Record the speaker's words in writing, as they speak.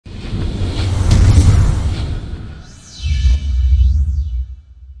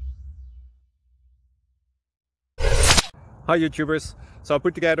Hi YouTubers! So I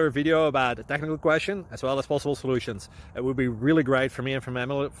put together a video about a technical question as well as possible solutions. It would be really great for me and for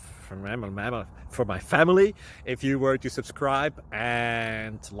my family if you were to subscribe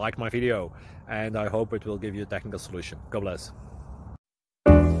and like my video, and I hope it will give you a technical solution. God bless.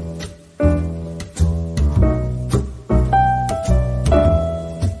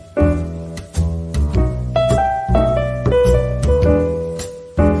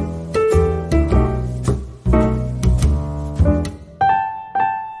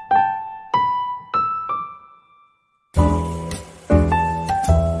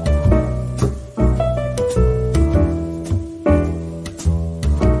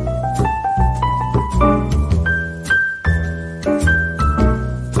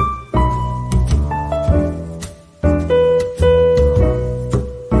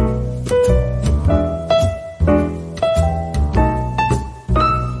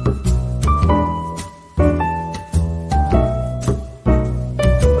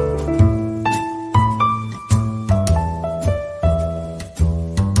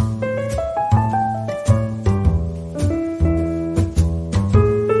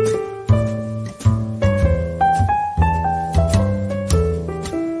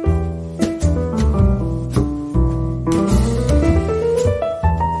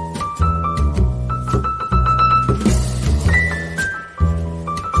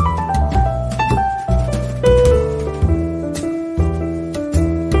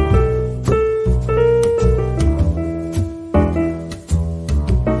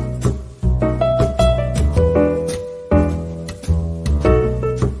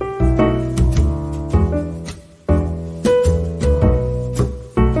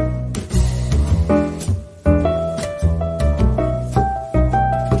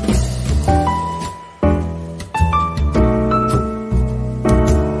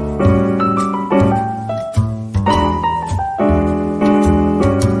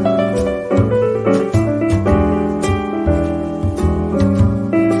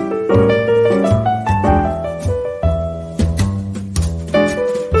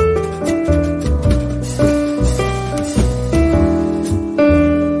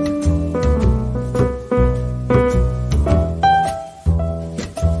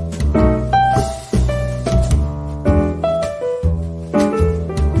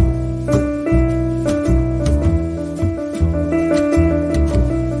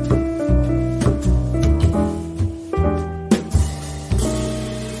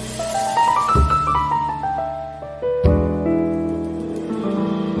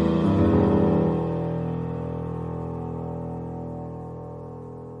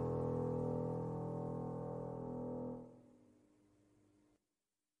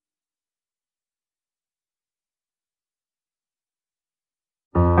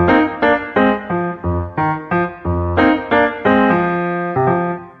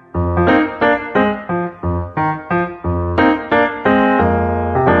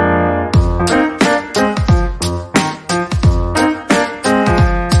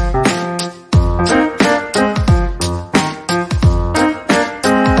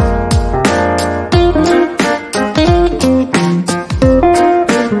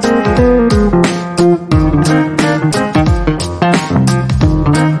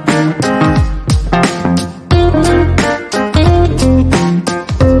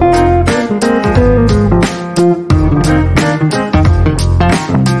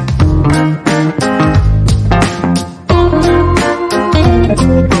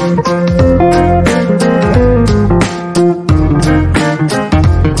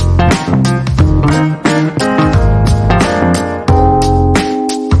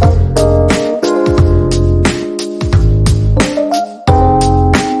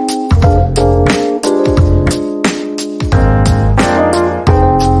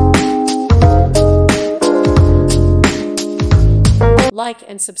 Like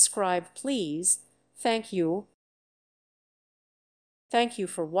and subscribe, please. Thank you. Thank you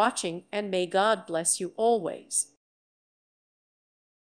for watching, and may God bless you always.